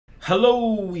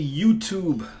Hello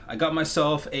YouTube! I got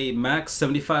myself a max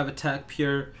 75 attack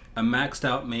pure, a maxed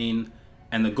out main,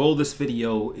 and the goal of this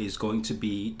video is going to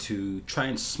be to try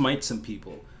and smite some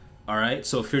people. Alright,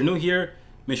 so if you're new here,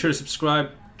 make sure to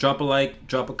subscribe, drop a like,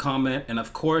 drop a comment, and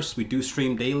of course we do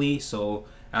stream daily, so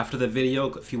after the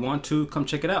video, if you want to, come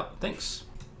check it out. Thanks.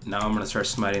 Now I'm gonna start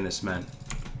smiting this man.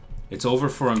 It's over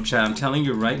for him, chat. I'm telling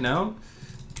you right now.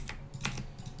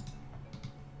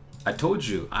 I told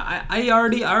you. I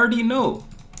already know.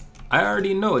 I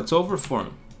already know. It's over for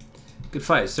him. Good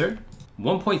fight, sir.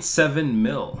 1.7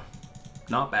 mil.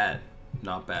 Not bad.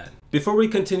 Not bad. Before we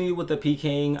continue with the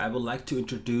Pking, I would like to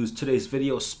introduce today's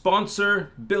video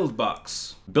sponsor,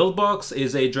 BuildBox. BuildBox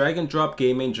is a drag and drop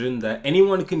game engine that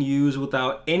anyone can use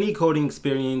without any coding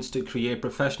experience to create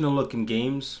professional looking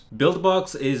games.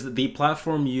 BuildBox is the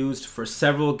platform used for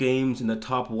several games in the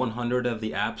top 100 of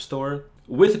the App Store.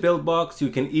 With BuildBox, you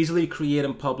can easily create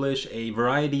and publish a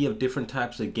variety of different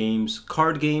types of games,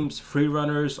 card games, free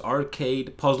runners,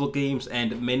 arcade, puzzle games,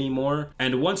 and many more.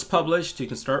 And once published, you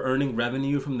can start earning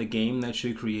revenue from the game that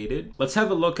you created. Let's have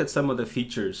a look at some of the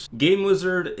features. Game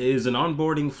Wizard is an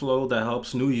onboarding flow that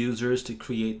helps new users to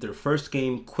create their first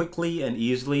game quickly and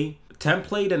easily.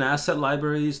 Template and asset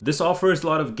libraries. This offers a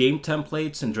lot of game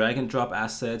templates and drag and drop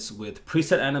assets with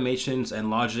preset animations and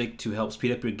logic to help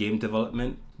speed up your game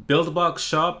development. BuildBox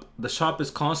Shop. The shop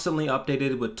is constantly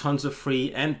updated with tons of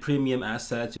free and premium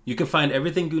assets. You can find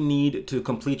everything you need to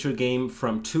complete your game,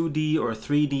 from 2D or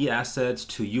 3D assets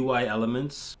to UI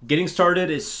elements. Getting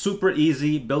started is super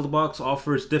easy. BuildBox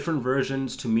offers different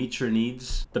versions to meet your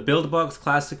needs. The BuildBox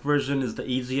Classic version is the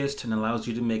easiest and allows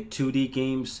you to make 2D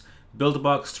games.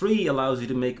 BuildBox 3 allows you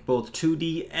to make both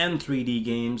 2D and 3D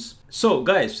games. So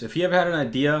guys, if you ever had an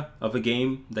idea of a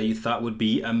game that you thought would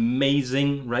be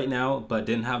amazing right now but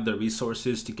didn't have the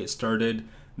resources to get started,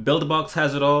 BuildBox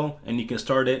has it all, and you can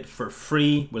start it for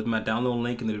free with my download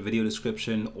link in the video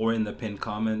description or in the pinned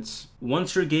comments.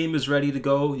 Once your game is ready to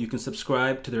go, you can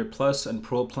subscribe to their Plus and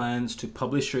Pro plans to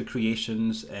publish your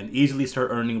creations and easily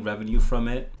start earning revenue from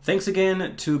it. Thanks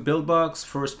again to BuildBox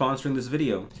for sponsoring this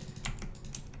video.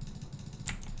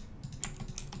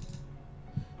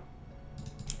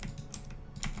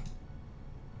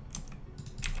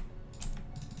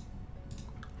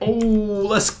 Oh,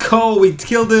 let's go. We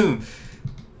killed him.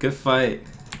 Good fight.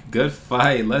 Good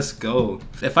fight. Let's go.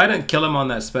 If I didn't kill him on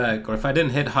that spec, or if I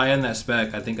didn't hit high on that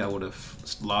spec, I think I would have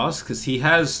lost, because he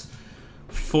has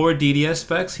 4 DDS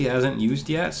specs he hasn't used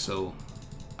yet, so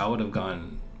I would have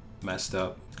gone messed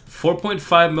up.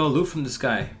 4.5 mil loot from this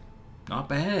guy. Not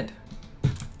bad.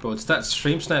 Bro, it's that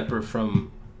stream sniper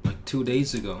from like 2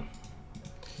 days ago.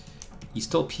 He's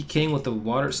still PKing with a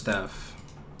water staff,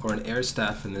 or an air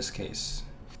staff in this case.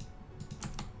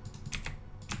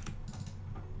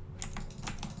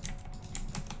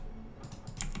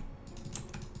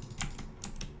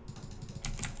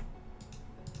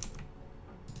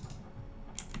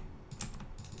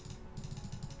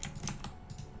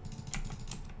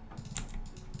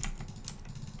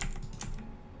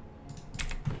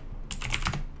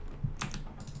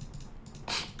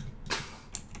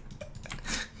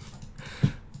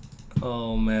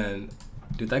 Oh man,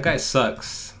 dude, that guy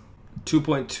sucks.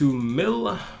 2.2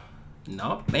 mil,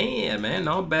 not bad, man,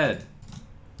 not bad.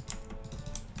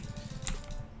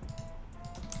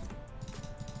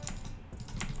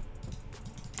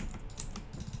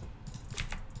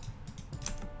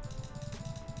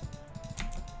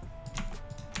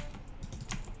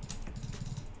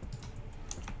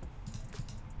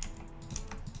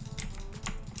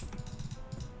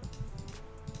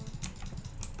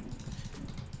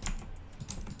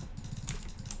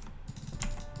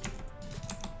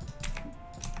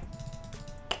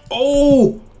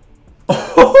 Oh!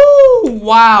 Oh!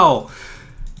 Wow!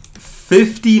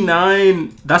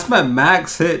 59. That's my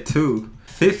max hit too.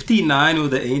 59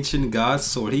 with the Ancient God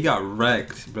Sword. He got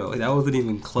wrecked, bro. That wasn't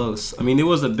even close. I mean, it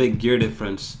was a big gear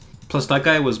difference. Plus, that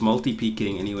guy was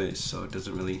multi-peaking anyways, so it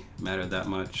doesn't really matter that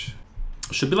much.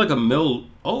 Should be like a mil.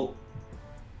 Oh!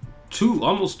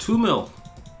 Almost 2 mil.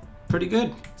 Pretty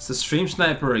good. It's the stream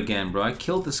sniper again, bro. I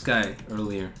killed this guy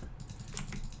earlier.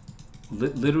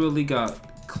 Literally got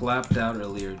clapped out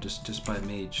earlier just by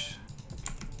mage.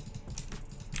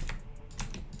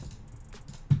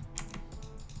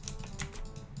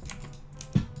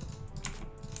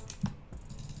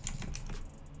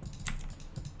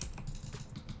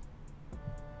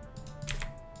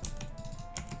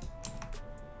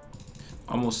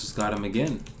 Almost just got him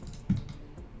again.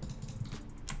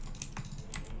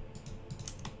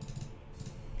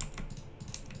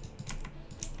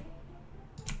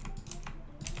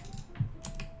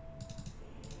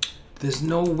 There's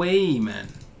no way, man.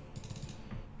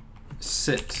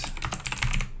 Sit.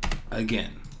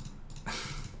 Again.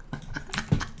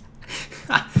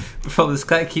 Bro, this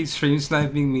guy keeps stream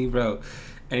sniping me, bro.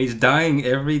 And he's dying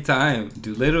every time.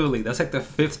 Dude, literally, that's like the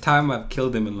 5th time I've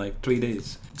killed him in like 3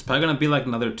 days. It's probably gonna be like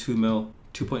another 2 mil.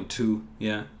 2.2,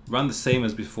 yeah. Around the same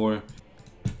as before.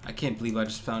 I can't believe I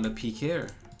just found a PKer.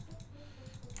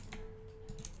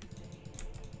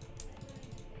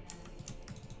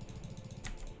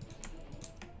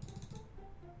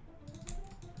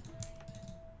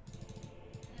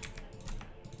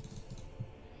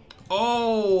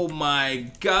 Oh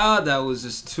my god, that was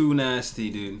just too nasty,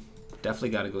 dude. Definitely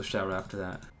gotta go shower after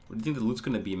that. What do you think the loot's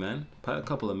gonna be, man? Probably a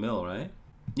couple of mil, right?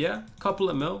 Yeah, couple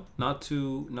of mil. Not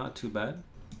too bad.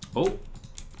 Oh.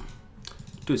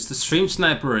 Dude, it's the stream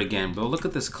sniper again, bro. Look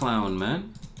at this clown,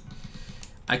 man.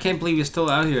 I can't believe he's still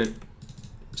out here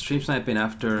stream sniping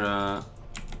after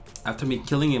me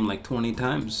killing him like 20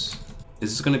 times.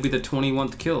 Is this gonna be the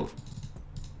 21st kill?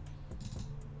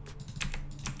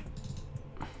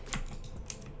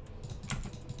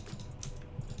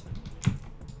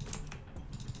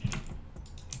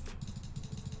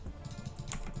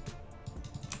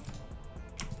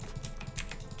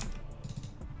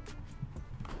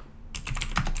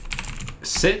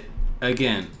 Sit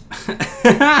again.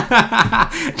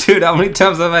 Dude, how many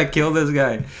times have I killed this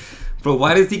guy? Bro,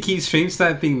 why does he keep stream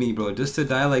sniping me, bro? Just to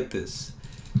die like this.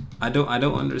 I don't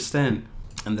understand.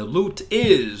 And the loot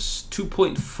is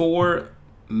 $2.4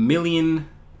 million.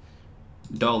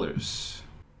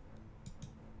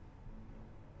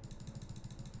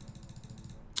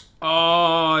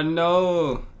 Oh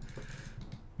no.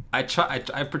 I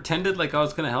pretended like I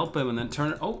was gonna help him and then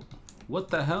turn it. Oh, what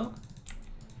the hell?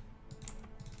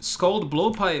 Scald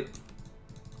blowpipe.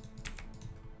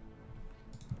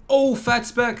 Oh, fat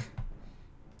spec.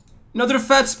 Another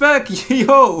fat spec.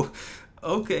 Yo.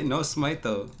 Okay, no smite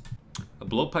though. A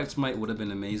blowpipe smite would have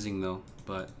been amazing though,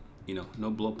 but you know, no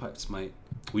blowpipe smite.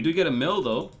 We do get a mill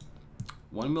though.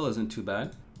 1 mil isn't too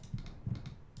bad.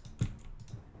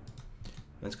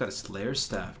 That's got a Slayer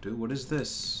staff, dude. What is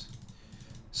this?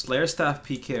 Slayer staff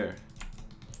PKer.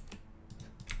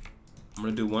 I'm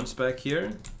gonna do 1 spec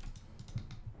here.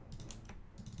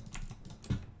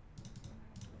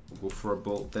 We'll go for a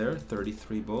bolt there,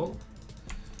 33 bolt.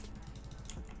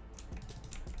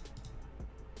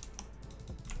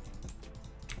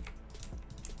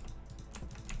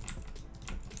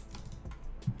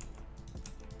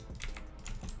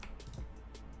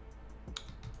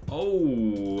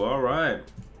 Oh, all right.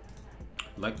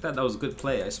 Like that. That was a good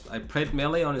play. I prayed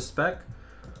melee on his spec,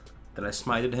 then I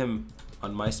smited him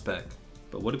on my spec.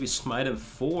 But what did we smite him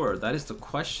for? That is the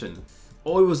question.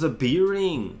 Oh, it was a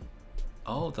B-ring.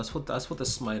 Oh, that's what the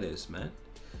smite is, man.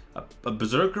 A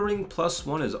berserker ring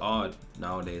 +1 is odd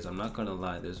nowadays. I'm not gonna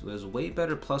lie. There's way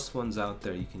better +1s out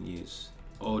there you can use.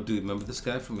 Oh, dude, remember this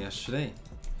guy from yesterday?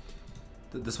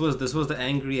 This was the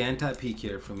angry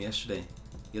anti-PKer from yesterday.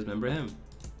 You guys remember him?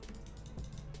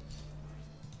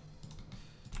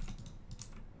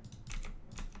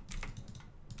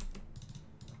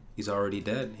 He's already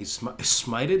dead. He's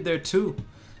smited there too.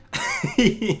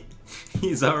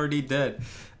 He's already dead.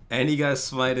 And he got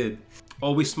smited.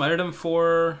 Oh, we smited him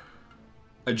for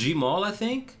a G-Maul, I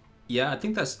think? Yeah, I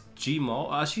think that's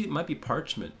G-Maul. Actually, it might be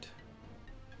Parchment.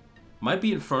 Might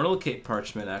be Infernal Cape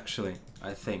Parchment, actually.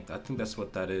 I think that's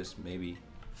what that is, maybe.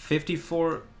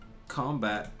 54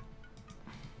 combat.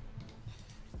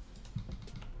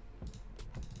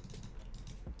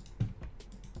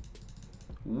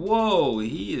 Whoa,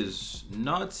 he is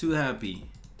not too happy.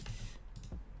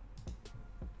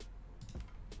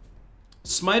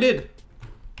 Smited.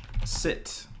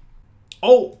 Sit.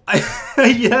 Oh,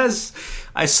 yes,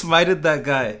 I smited that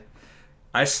guy.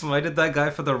 I smited that guy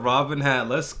for the Robin hat.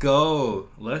 Let's go.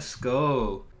 Let's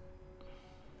go.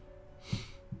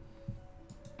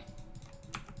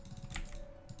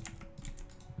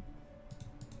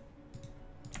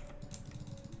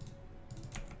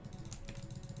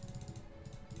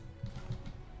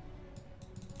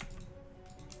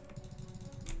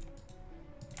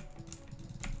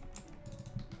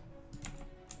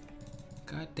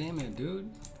 God damn it, dude.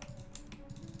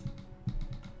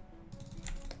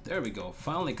 There we go.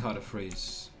 Finally caught a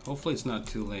phrase. Hopefully it's not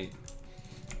too late.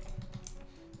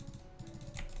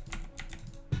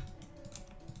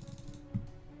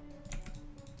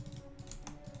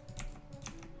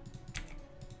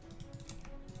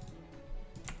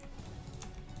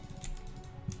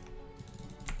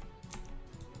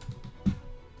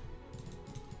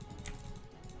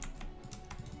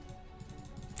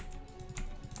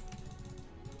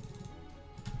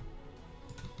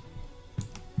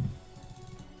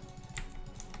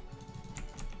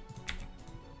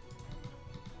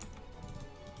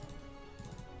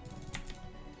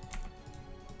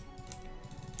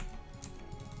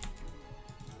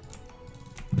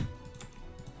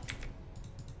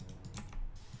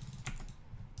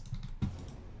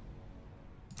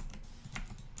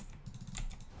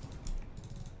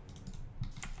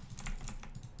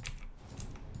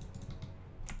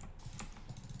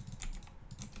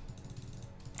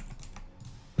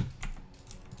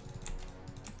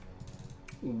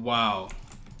 Wow.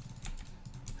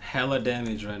 Hella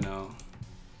damage right now.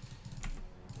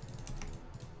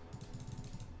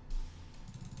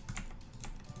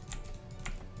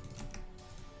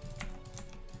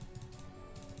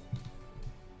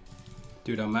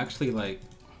 Dude, I'm actually like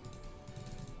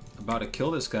about to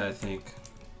kill this guy, I think.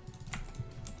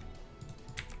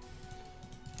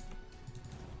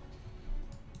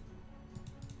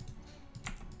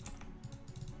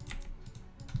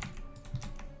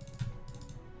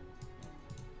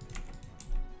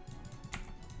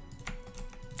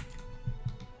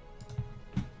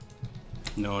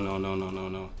 No, no, no, no, no,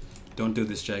 no. Don't do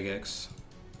this, Jagex.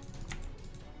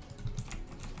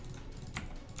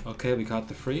 Okay, we got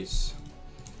the freeze.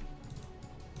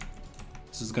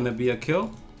 This is gonna be a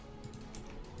kill.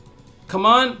 Come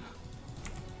on!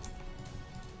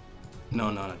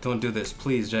 No, no, no, don't do this.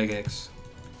 Please, Jagex.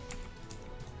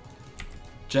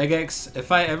 Jagex,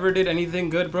 if I ever did anything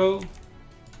good, bro,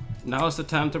 now is the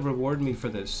time to reward me for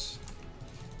this.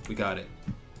 We got it.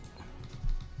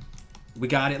 We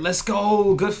got it. Let's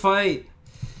go. Good fight.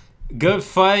 Good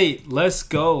fight. Let's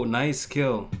go. Nice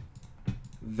kill.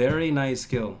 Very nice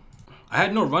kill. I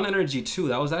had no run energy too.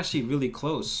 That was actually really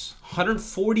close.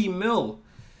 140 mil.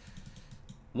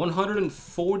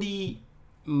 $140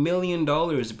 million,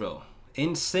 bro.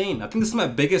 Insane. I think this is my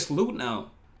biggest loot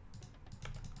now.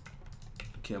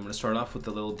 Okay, I'm going to start off with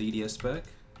the little DDS spec.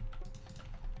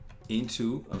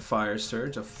 Into a fire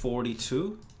surge of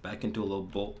 42. Back into a little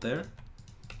bolt there.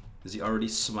 Is he already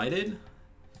smited?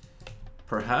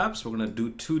 Perhaps. We're gonna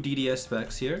do 2 DDS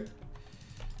specs here.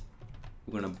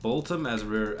 We're gonna bolt him as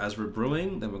we're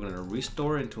brewing. Then we're gonna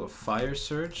restore into a fire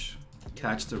surge.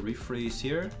 Catch the refreeze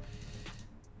here.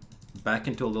 Back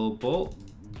into a little bolt.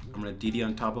 I'm gonna DD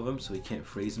on top of him so he can't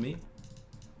freeze me.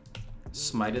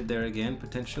 Smited there again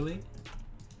potentially.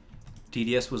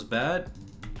 DDS was bad.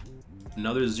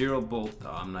 Another 0 bolt.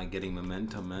 Oh, I'm not getting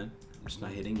momentum, man. I'm just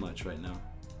not hitting much right now.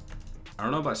 I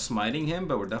don't know about smiting him,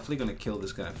 but we're definitely gonna kill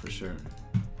this guy for sure.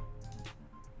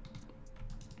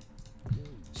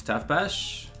 Staff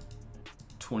bash,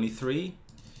 23,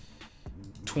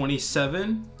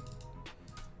 27,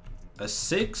 a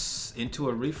 6 into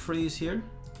a refreeze here.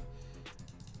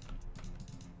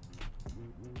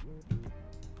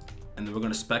 And then we're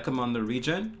gonna spec him on the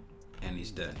regen, and he's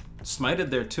dead.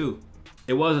 Smited there too.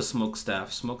 It was a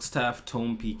smokestaff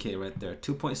tome PK right there,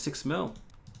 2.6 mil.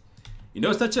 You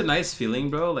know, it's such a nice feeling,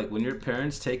 bro. Like when your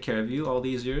parents take care of you all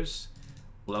these years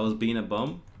while I was being a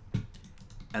bum.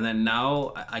 And then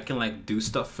now I can like do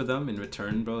stuff for them in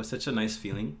return, bro. It's such a nice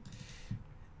feeling.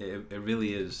 It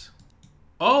really is.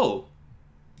 Oh!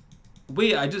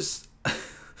 Wait, I just...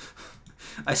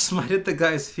 I smited the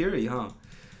guy's fury, huh?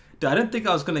 Dude, I didn't think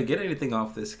I was going to get anything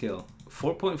off this kill.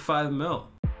 4.5 mil.